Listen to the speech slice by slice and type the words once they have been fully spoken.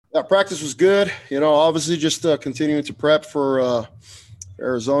Yeah, practice was good. Obviously just continuing to prep for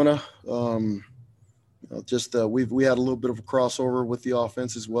Arizona. Just we had a little bit of a crossover with the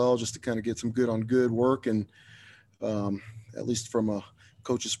offense as well, just to kind of get some good on good work, and at least from a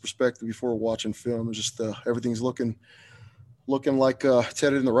coach's perspective before watching film, just everything's looking like it's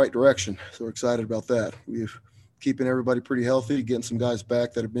headed in the right direction. So we're excited about that. We've keeping everybody pretty healthy, getting some guys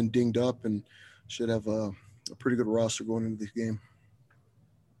back that have been dinged up, and should have a pretty good roster going into the game.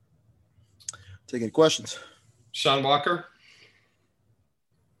 Take any questions? Sean Walker.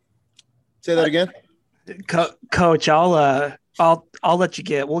 Say that again. Coach, I'll let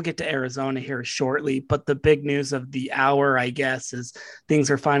you we'll get to Arizona here shortly, but the big news of the hour, I guess, is things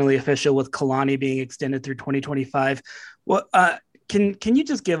are finally official with Kalani being extended through 2025. Well, can you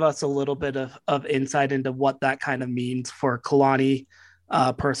just give us a little bit of insight into what that kind of means for Kalani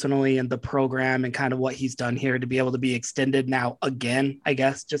personally and the program, and kind of what he's done here to be able to be extended now again, I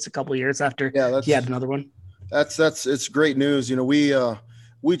guess, just a couple of years after he had another one? It's great news.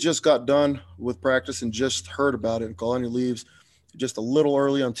 We just got done with practice and just heard about it. And Kalani leaves just a little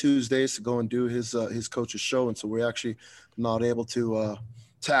early on Tuesdays to go and do his coach's show, and so we're actually not able to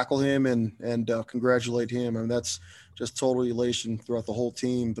tackle him and congratulate him. I mean, that's just total elation throughout the whole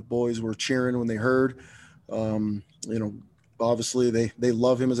team. The boys were cheering when they heard. Obviously they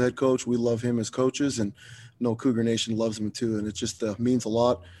love him as a head coach. We love him as coaches, and Cougar Nation loves him too. And it just means a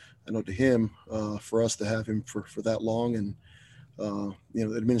lot, I know, to him, for us to have him for that long. And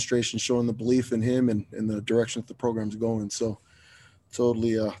the administration showing the belief in him and the direction that the program's going. So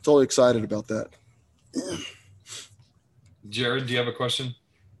totally excited about that. Jared, do you have a question?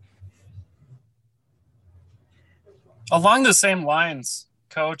 Along the same lines,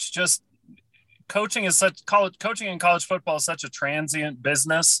 Coach, just coaching in college football is such a transient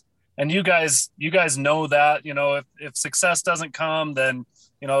business. And you guys know that, if success doesn't come, then,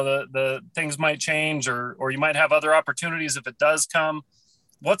 the things might change, or you might have other opportunities if it does come.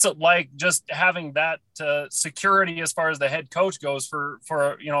 What's it like just having that security as far as the head coach goes for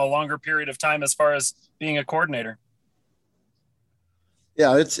a longer period of time as far as being a coordinator?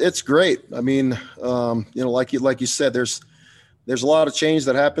 Yeah, it's great. I mean, like you said, there's a lot of change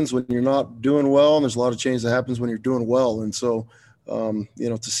that happens when you're not doing well, and there's a lot of change that happens when you're doing well. And so,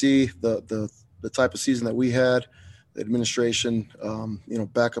 to see the type of season that we had, the administration,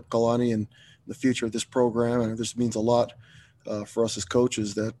 back up Kalani and the future of this program, and this means a lot for us as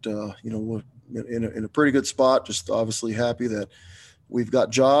coaches that, we're in a pretty good spot. Just obviously happy that we've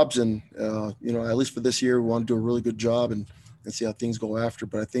got jobs, and, at least for this year, we want to do a really good job and see how things go after.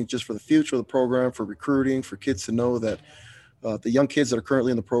 But I think just for the future of the program, for recruiting, for kids to know that the young kids that are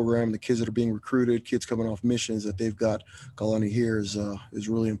currently in the program, the kids that are being recruited, kids coming off missions, that they've got Kalani here is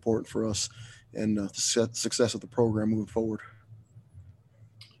really important for us and the success of the program moving forward.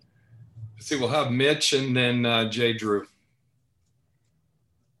 Let's see, we'll have Mitch and then Jay Drew.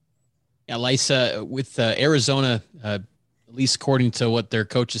 Yeah, Ilaisa, with Arizona, at least according to what their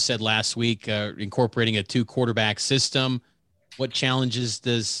coaches said last week, incorporating a 2-quarterback system, what challenges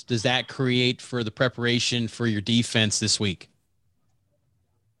does that create for the preparation for your defense this week?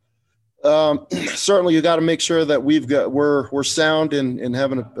 Certainly, you got to make sure that we're sound in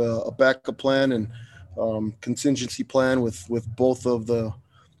having a backup plan and contingency plan with both of the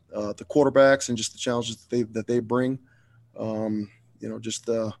quarterbacks and just the challenges that they bring. We're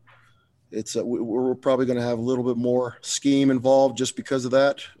probably going to have a little bit more scheme involved just because of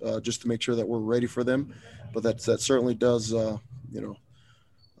that, just to make sure that we're ready for them. But that certainly does,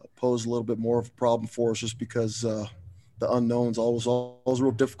 pose a little bit more of a problem for us, just because the unknown's always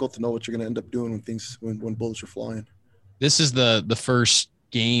real difficult to know what you're going to end up doing when bullets are flying. This is the first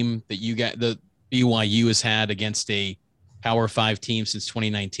game that the BYU has had against a Power 5 team since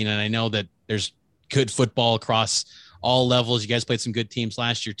 2019, and I know that there's good football across all levels. You guys played some good teams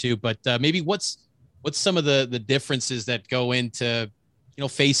last year too, but maybe what's some of the differences that go into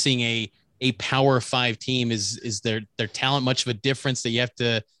facing a Power 5 team? Is their talent much of a difference that you have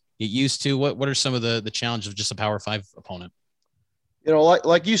to get used to? What are some of the challenges of just a Power 5 opponent?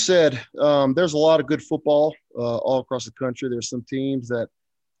 Like you said, there's a lot of good football all across the country. There's some teams that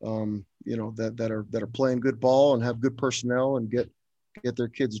that are playing good ball and have good personnel and get their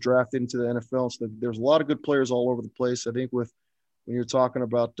kids drafted into the NFL. So there's a lot of good players all over the place. I think when you're talking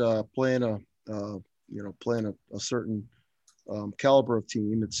about playing a certain caliber of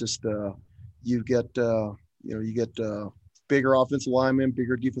team, it's just you get bigger offensive linemen,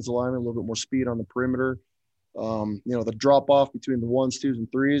 bigger defensive linemen, a little bit more speed on the perimeter. The drop off between the 1s, 2s, and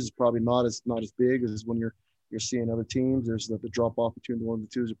 3s is probably not as big as when you're seeing other teams. There's the drop off between the 1s and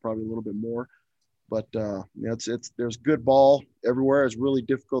 2s are probably a little bit more. But there's good ball everywhere. It's really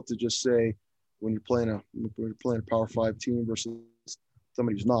difficult to just say when you're playing a Power 5 team versus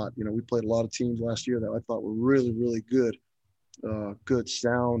somebody who's not. We played a lot of teams last year that I thought were really, really good, good,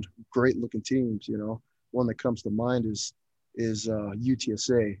 sound, great looking teams. One that comes to mind is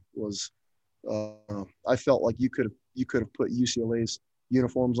UTSA. Was I felt like you could have put UCLA's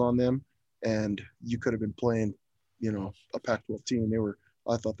uniforms on them, and you could have been playing, a Pac-12 team.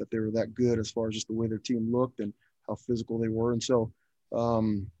 I thought that they were that good as far as just the way their team looked and how physical they were. And so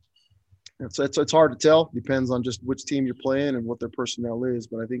it's hard to tell. Depends on just which team you're playing and what their personnel is.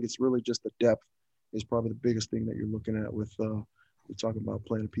 But I think it's really just the depth is probably the biggest thing that you're looking at with we're talking about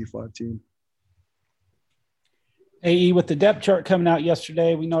playing a P5 team. AE, with the depth chart coming out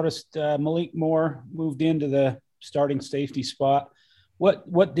yesterday, we noticed Malik Moore moved into the starting safety spot.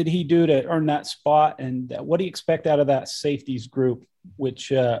 What did he do to earn that spot, and what do you expect out of that safeties group, which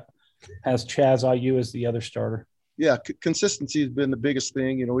has Chaz Ayu as the other starter? Yeah, consistency has been the biggest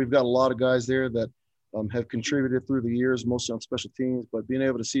thing. We've got a lot of guys there that have contributed through the years, mostly on special teams, but being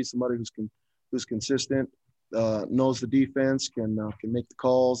able to see somebody who's consistent, knows the defense, can make the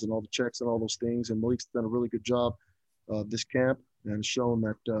calls and all the checks and all those things. And Malik's done a really good job this camp and shown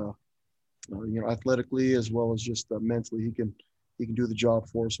that athletically as well as just mentally he can do the job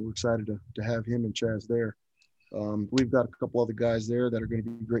for us. And we're excited to have him and Chaz there. We've got a couple other guys there that are going to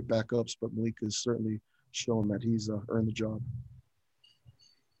be great backups, but Malik has certainly shown that he's earned the job.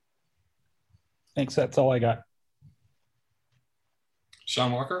 Thanks. That's all I got.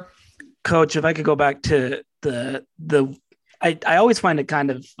 Sean Walker? Coach, if I could go back to I always find it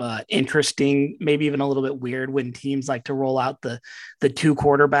kind of interesting, maybe even a little bit weird when teams like to roll out the 2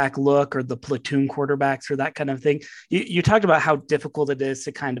 quarterback look or the platoon quarterbacks or that kind of thing. You talked about how difficult it is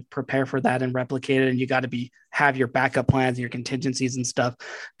to kind of prepare for that and replicate it. And you got to have your backup plans, your contingencies and stuff.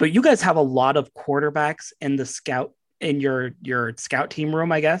 But you guys have a lot of quarterbacks in your scout team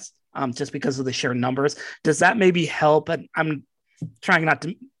room, I guess, just because of the sheer numbers. Does that maybe help? And I'm trying not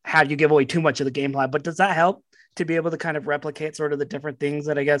to have you give away too much of the game plan, but does that help to be able to kind of replicate sort of the different things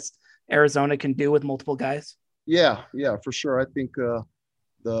that I guess Arizona can do with multiple guys? Yeah, for sure. I think the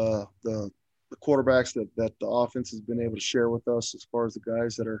quarterbacks that the offense has been able to share with us as far as the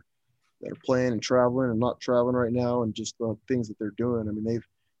guys that are playing and traveling and not traveling right now, and just the things that they're doing. I mean,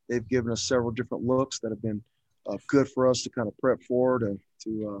 they've given us several different looks that have been good for us to kind of prep for,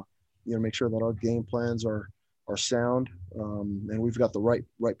 to make sure that our game plans are sound, and we've got the right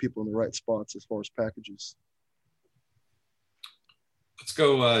people in the right spots as far as packages. Let's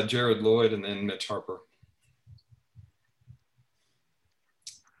go Jared Lloyd and then Mitch Harper.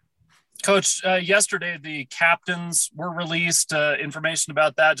 Coach, yesterday the captains were released, information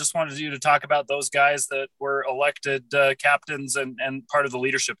about that. Just wanted you to talk about those guys that were elected captains and part of the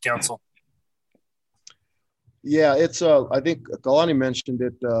leadership council. Yeah, it's I think Kalani mentioned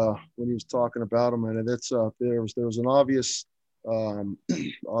it when he was talking about them, and it's there was an obvious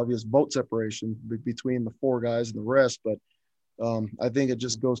vote separation between the 4 guys and the rest, but I think it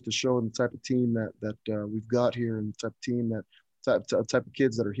just goes to show the type of team that we've got here, and the type of team type of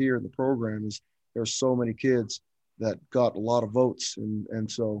kids that are here in the program. Is there's so many kids that got a lot of votes,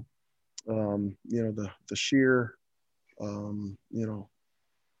 and so the sheer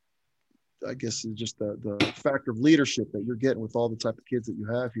I guess it's just the factor of leadership that you're getting with all the type of kids that you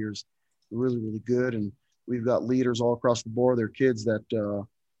have here is really, really good. And we've got leaders all across the board. They're kids that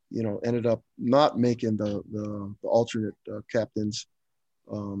ended up not making the alternate captains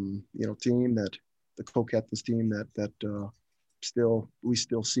team, that the co-captains team that we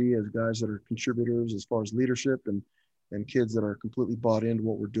still see as guys that are contributors as far as leadership, and kids that are completely bought into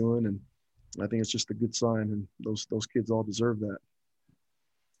what we're doing. And I think it's just a good sign, and those kids all deserve that.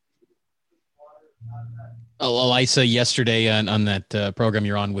 Ilaisa, yesterday on that program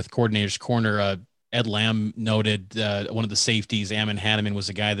you're on with Coordinator's Corner, Ed Lamb noted one of the safeties, Ammon Hanneman, was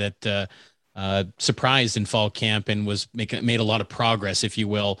a guy that surprised in fall camp and made a lot of progress, if you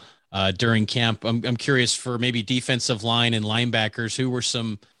will, during camp. I'm curious, for maybe defensive line and linebackers, who were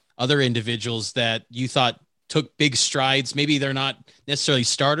some other individuals that you thought took big strides? Maybe they're not necessarily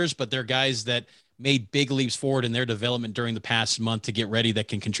starters, but they're guys that made big leaps forward in their development during the past month to get ready that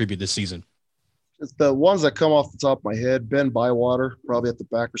can contribute this season. It's the ones that come off the top of my head. Ben Bywater, probably at the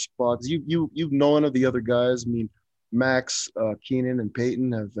backer spot. You've known of the other guys. I mean, Max, Keenan, and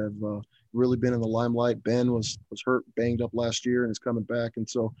Peyton have really been in the limelight. Ben was hurt, banged up last year, and is coming back, and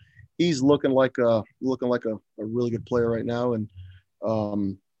so he's looking like a really good player right now. And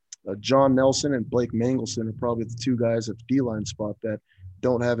John Nelson and Blake Mangelson are probably the 2 guys at the D-line spot that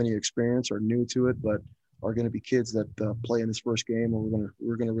don't have any experience or new to it, but are going to be kids that play in this first game, and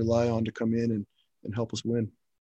we're going to rely on to come in help us win.